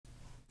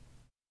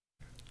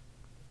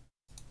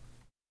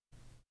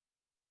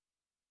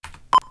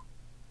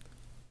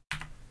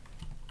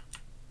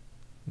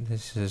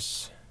This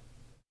is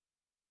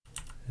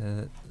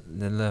the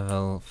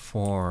level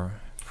 4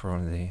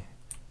 from the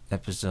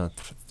episode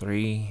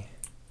 3.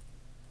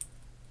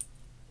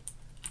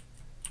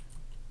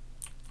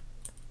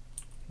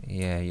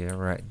 Yeah, you're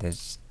right.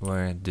 That's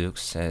where Duke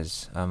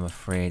says, "I'm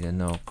afraid of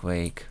no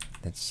quake."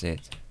 That's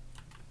it.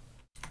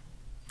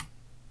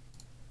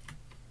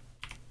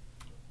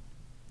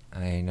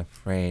 I ain't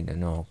afraid of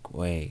no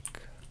quake.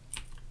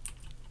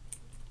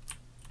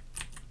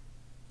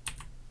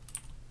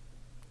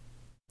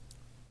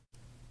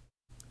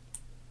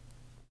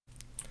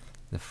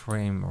 The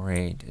frame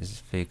rate is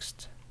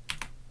fixed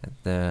at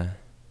the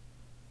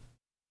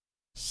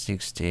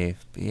 60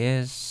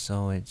 FPS,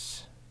 so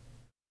it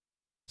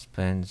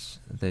spends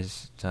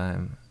this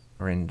time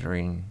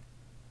rendering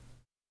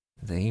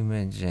the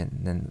image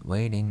and then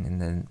waiting,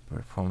 and then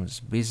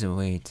performs busy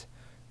wait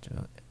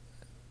to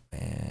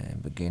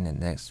begin the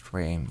next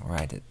frame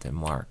right at the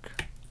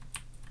mark.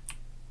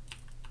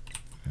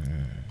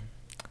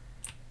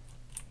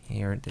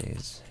 Here it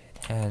is.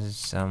 It has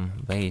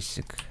some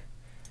basic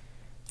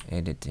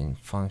editing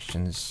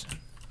functions.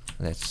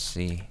 Let's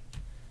see.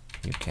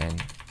 You can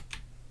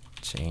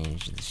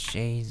change the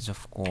shades,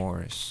 of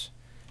course.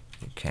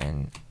 You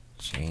can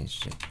change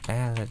the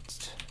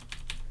palette.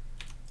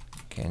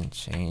 You can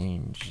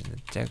change the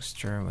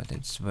texture, but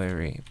it's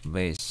very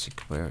basic,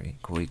 very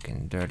quick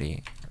and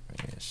dirty.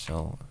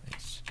 So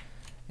it's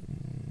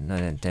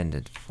not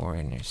intended for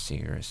any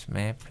serious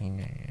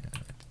mapping.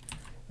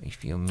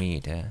 If you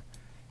meet a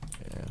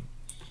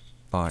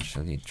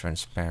partially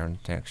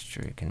transparent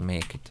texture, you can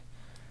make it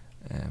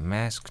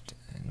masked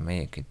and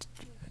make it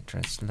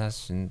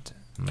translucent,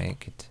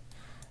 make it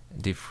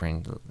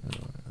different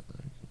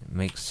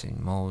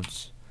mixing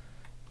modes.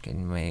 You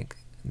can make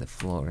the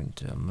floor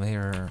into a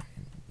mirror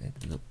and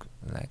it look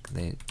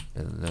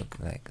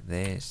like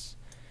this.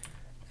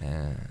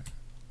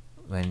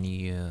 When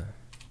you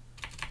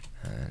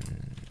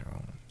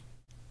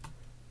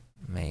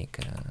make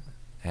a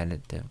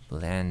additive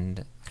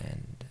blend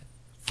and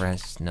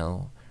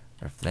Fresnel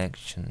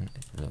reflection,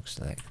 it looks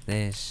like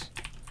this.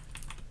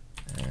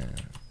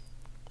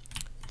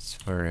 It's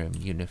very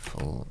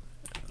beautiful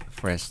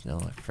Fresnel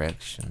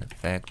reflection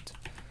effect.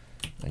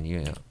 When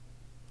you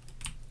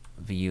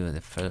view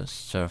the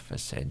first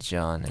surface edge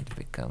on, it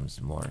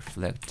becomes more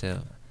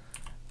reflective,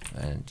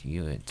 and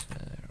view it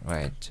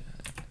right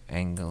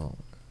angle,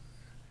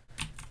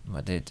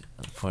 but it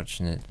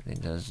unfortunately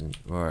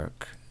doesn't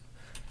work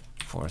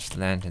for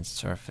slanted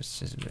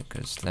surfaces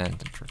because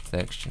slanted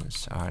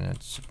reflections are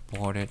not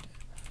supported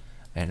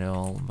at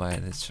all by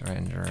this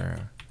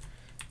renderer.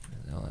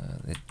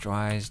 It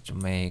tries to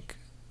make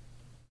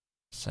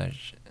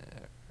such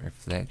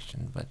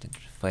reflection, but it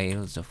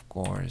fails, of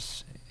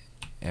course,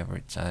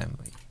 every time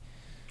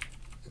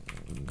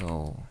we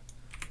go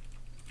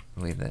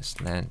with a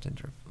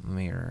slanted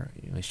mirror.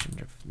 We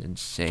should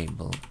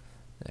disable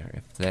the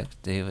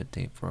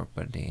reflectivity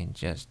property and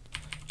just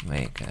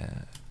make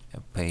a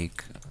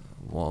opaque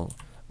wall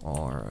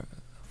or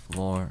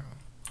floor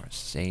or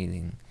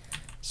ceiling.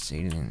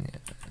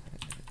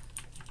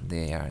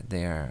 They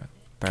are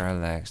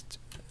parallaxed.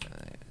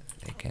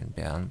 They can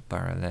be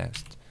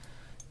unparallaxed.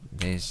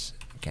 This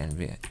can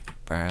be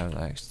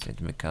parallaxed.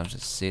 It becomes a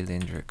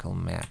cylindrical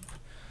map.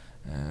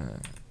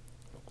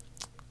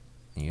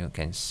 You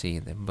can see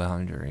the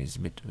boundaries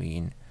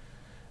between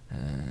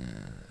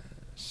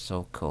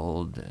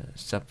so-called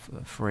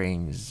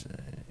subframes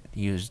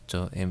used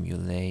to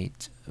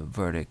emulate a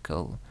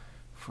vertical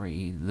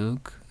free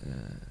look.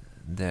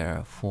 There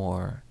are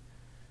 4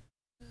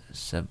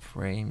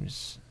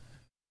 subframes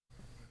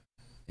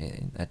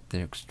at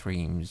the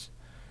extremes,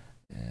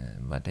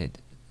 but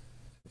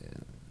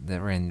the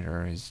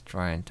renderer is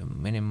trying to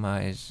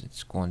minimize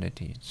its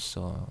quantity,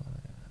 so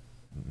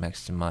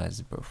maximize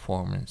the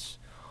performance.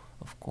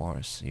 Of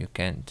course, you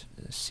can't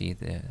see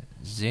the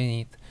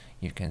zenith,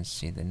 you can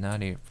see the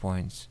nadir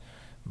points,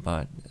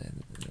 but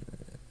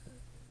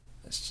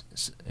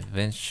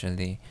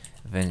eventually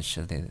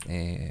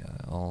they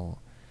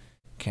all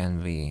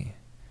can be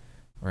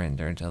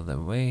rendered all the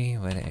way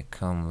when they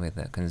come with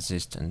a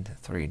consistent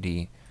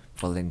 3D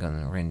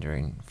polygon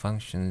rendering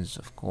functions.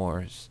 Of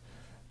course,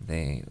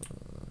 they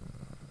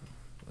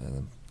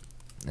will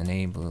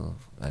enable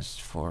us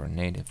for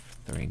native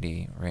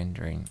 3D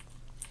rendering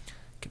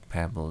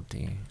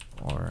capability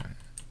or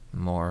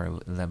more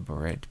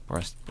elaborate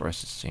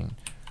post-processing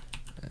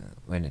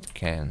when it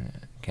can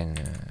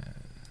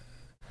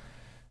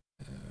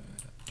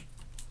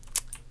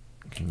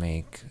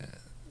make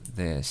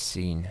the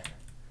scene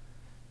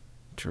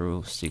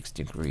true 6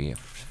 degrees of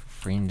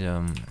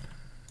freedom.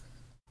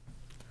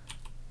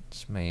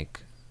 Let's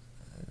make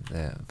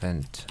the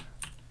vent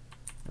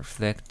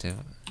reflective.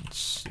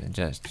 It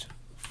just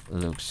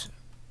looks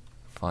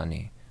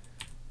funny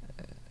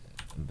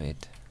a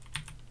bit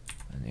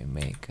when you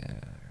make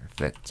a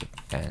reflective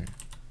fan.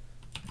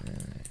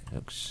 It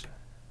looks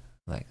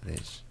like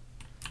this.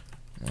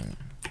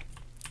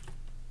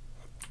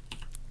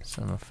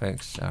 Some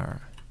effects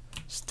are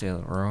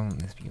still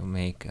wrong if you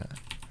make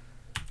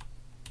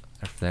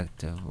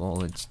reflective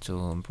wall, it's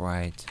too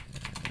bright,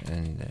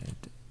 and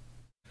it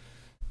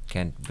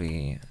can't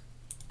be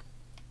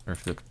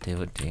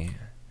reflectivity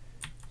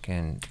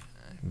can't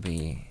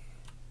be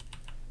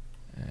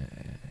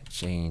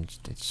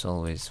changed. It's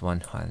always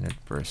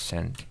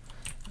 100%,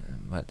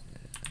 but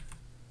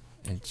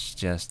it's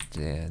just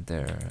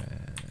their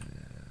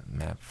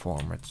map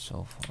format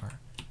so far.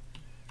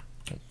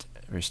 It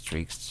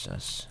restricts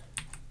us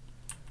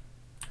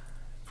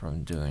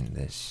from doing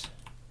this.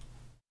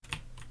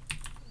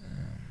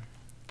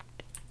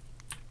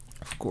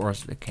 Of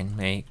course, we can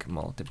make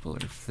multiple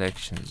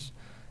reflections,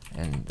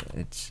 and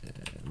it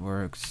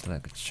works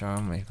like a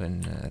charm,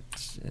 even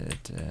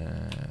at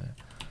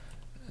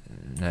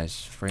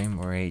nice frame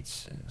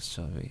rates,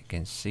 so we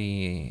can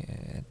see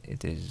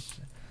it is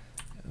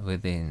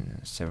within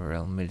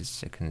several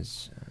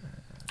milliseconds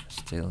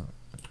still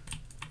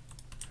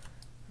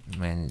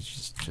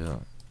manages to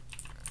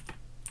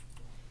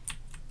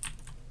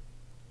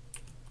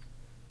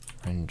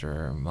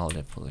render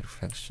multiple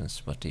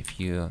reflections. But if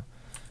you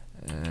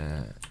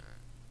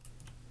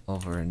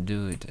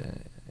overdo it,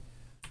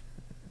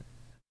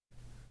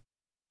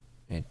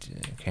 it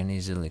can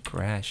easily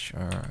crash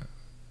or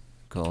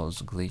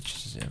cause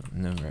glitches,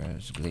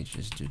 numerous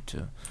glitches due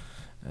to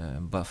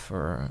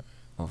buffer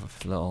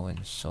overflow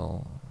and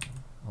so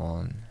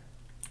on.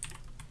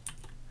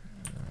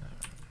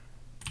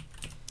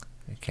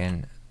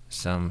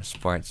 Some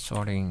sprite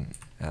sorting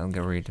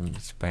algorithm,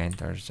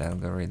 Spanter's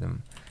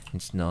algorithm,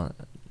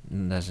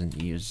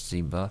 doesn't use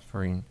Z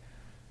buffering,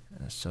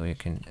 so you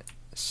can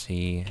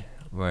see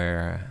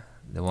where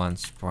the one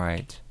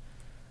sprite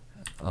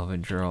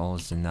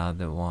overdraws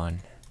another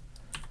one,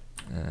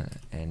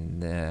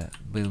 and the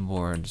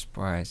billboard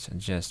sprites are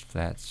just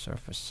flat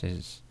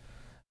surfaces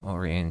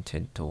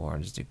oriented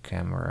towards the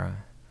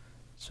camera,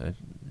 so it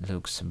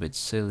looks a bit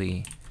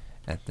silly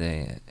at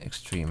the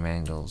extreme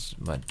angles,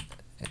 but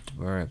it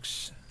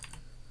works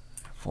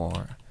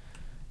for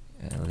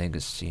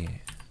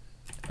legacy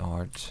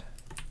art.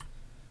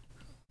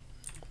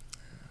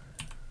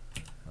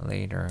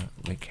 Later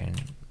we can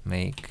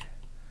make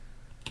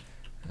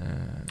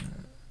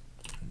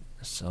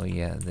so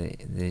yeah,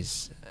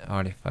 these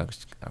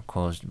artifacts are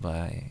caused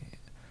by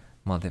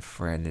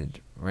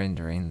multi-threaded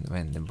rendering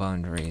when the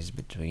boundaries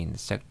between the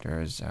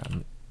sectors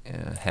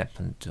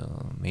happen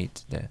to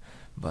meet the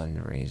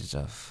boundaries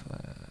of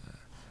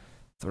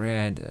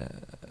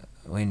thread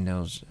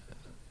windows.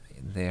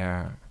 They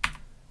are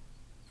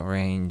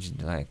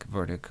arranged like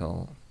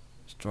vertical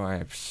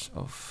stripes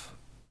of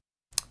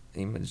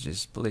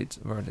images split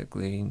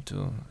vertically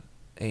into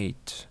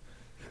 8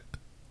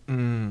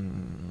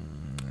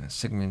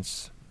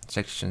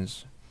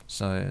 sections,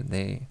 so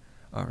they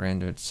are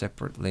rendered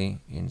separately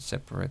in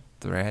separate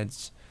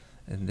threads,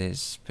 and this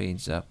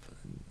speeds up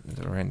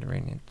the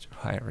rendering at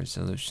high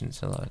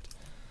resolutions a lot.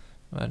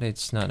 But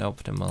it's not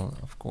optimal,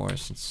 of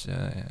course. It's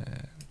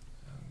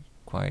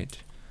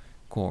quite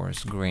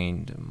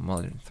coarse-grained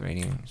modern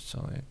threading,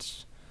 so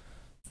it's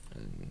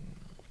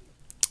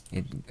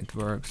it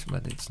works,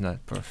 but it's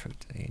not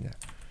perfect either.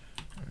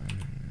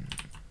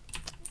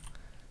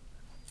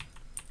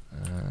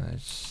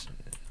 Let's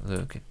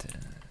look at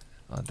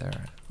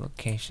other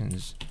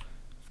locations.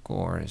 Of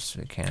course,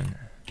 we can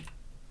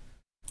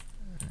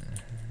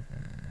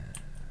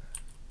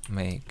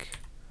make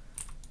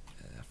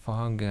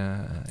fog.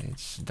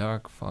 It's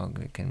dark fog.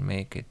 We can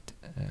make it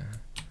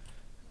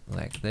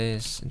like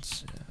this.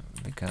 It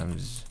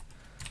becomes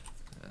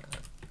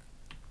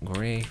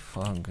gray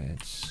fog.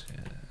 It's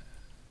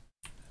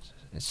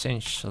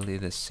essentially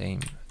the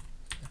same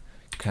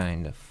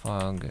kind of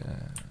fog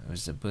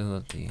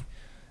visibility,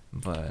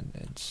 but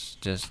it's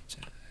just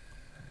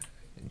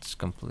it's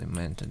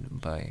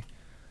complemented by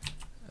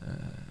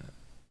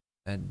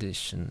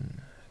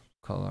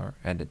color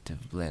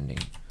additive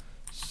blending,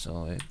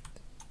 so it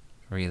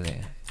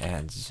really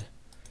adds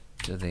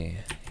to the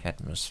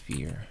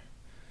atmosphere,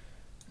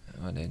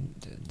 but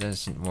it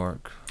doesn't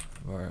work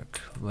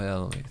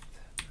well with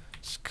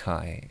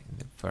sky,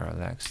 the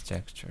parallax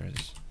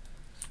textures,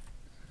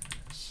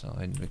 so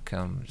it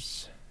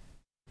becomes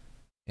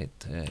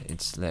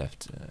it's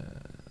left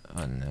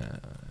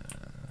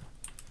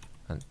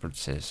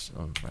unprocessed,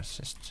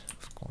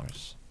 of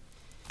course.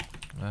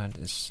 But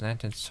the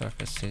slanted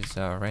surfaces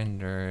are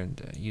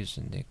rendered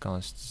using the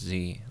const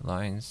Z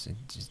lines.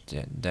 It's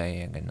the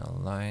diagonal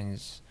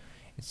lines.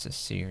 It's a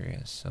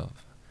series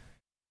of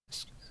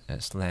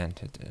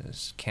slanted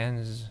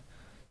scans.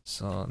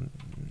 So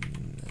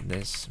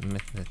this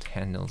method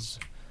handles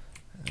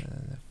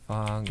the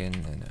fog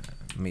and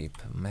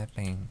MIP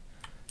mapping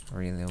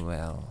really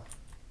well.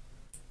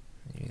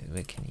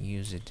 We can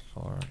use it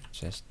for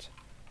just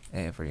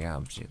every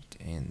object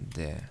in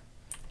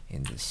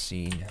the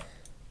scene.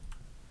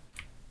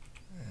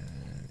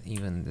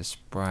 Even the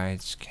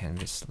sprites can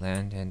be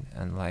slanted,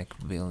 unlike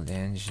build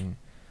engine,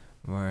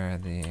 where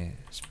the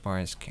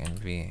sprites can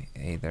be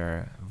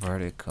either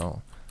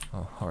vertical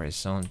or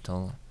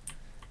horizontal.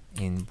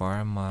 In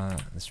Brahma,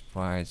 the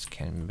sprites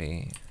can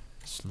be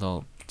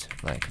sloped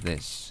like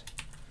this,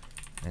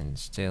 and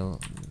still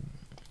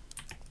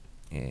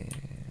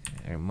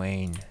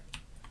remain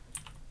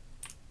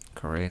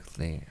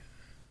correctly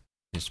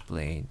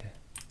displayed,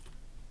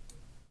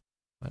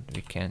 but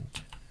we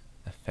can't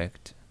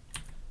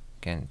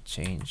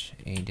change,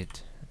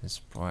 edit the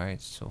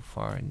sprite. So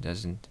far it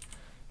doesn't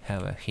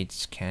have a hit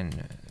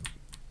scan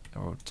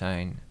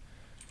routine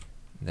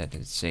that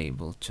it's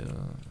able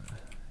to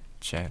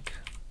check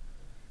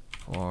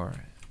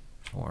for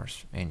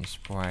any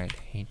sprite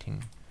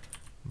hitting,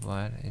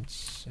 but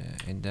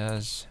it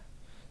does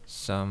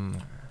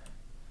some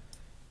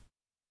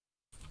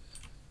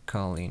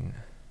calling.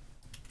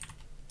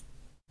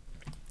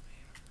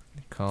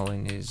 The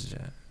calling is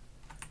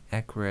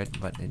accurate,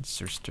 but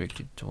it's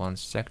restricted to one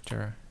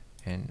sector,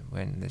 and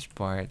when the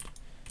sprite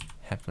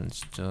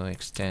happens to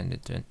extend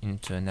it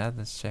into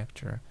another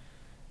sector,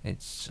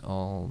 it's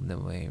all the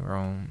way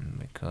wrong,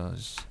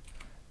 because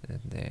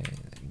the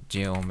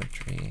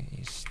geometry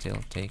is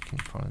still taken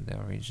from the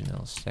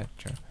original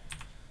sector,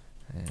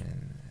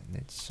 and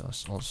it's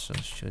also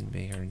should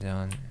be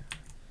redone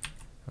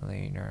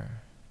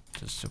later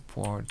to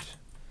support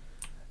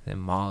the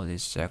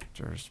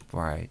multi-sector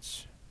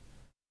sprites,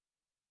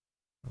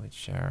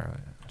 which are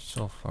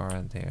so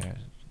far they're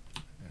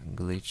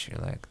glitchy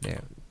like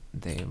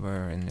they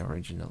were in the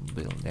original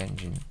build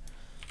engine,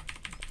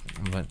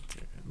 but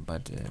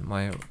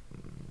my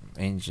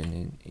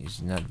engine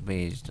is not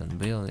based on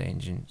build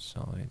engine,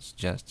 so it's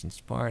just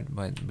inspired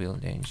by the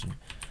build engine,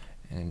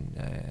 and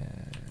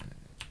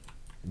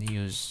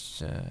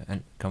use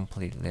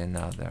completely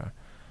another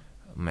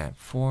map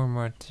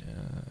format,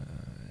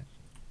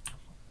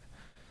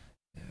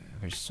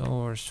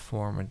 resource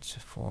format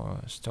for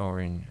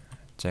storing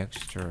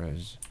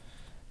textures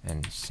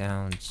and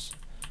sounds.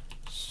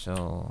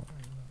 So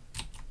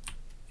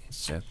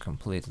it's a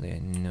completely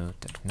new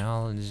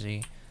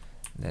technology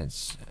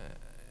that's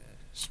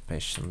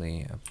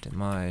specially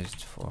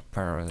optimized for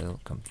parallel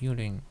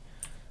computing,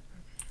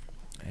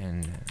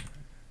 and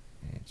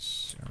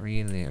it's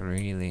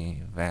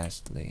really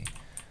vastly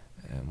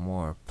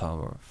more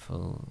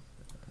powerful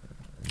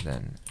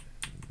than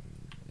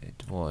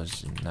it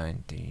was in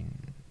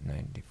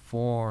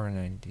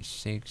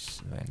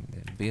 1994-96 when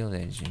the build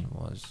engine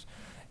was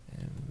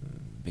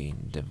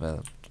being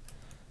developed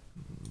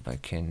by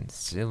Ken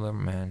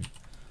Silverman.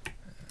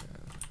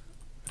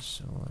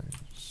 So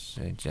it's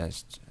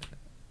just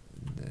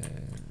the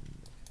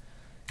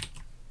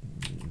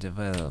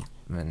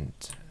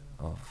development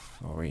of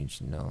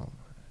original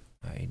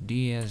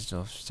ideas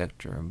of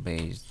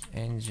sector-based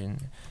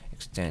engine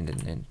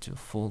extended into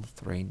full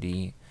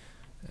 3D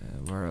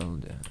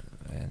world,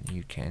 and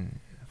you can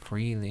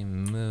freely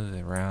move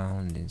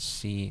around and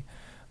see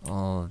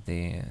all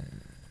the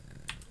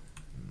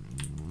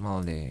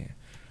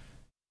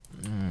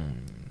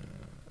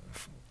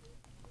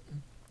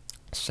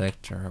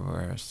sector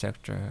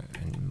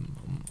and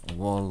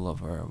wall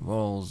over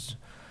walls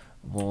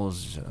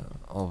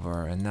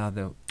over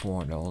another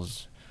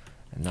portals,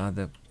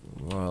 another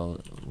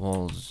world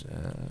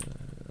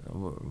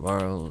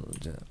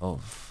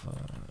of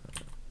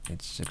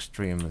it's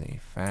extremely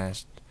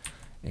fast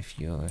if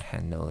you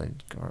handle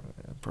it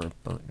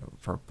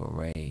purple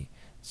ray.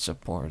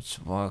 Supports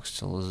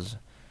voxels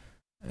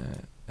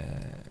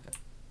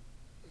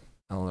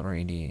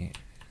already.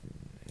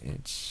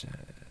 It's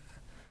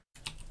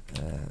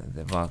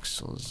the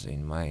voxels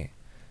in my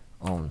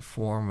own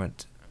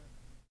format.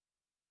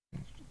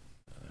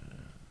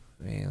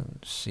 We'll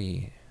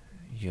see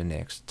you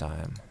next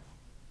time.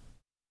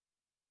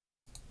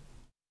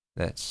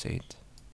 That's it.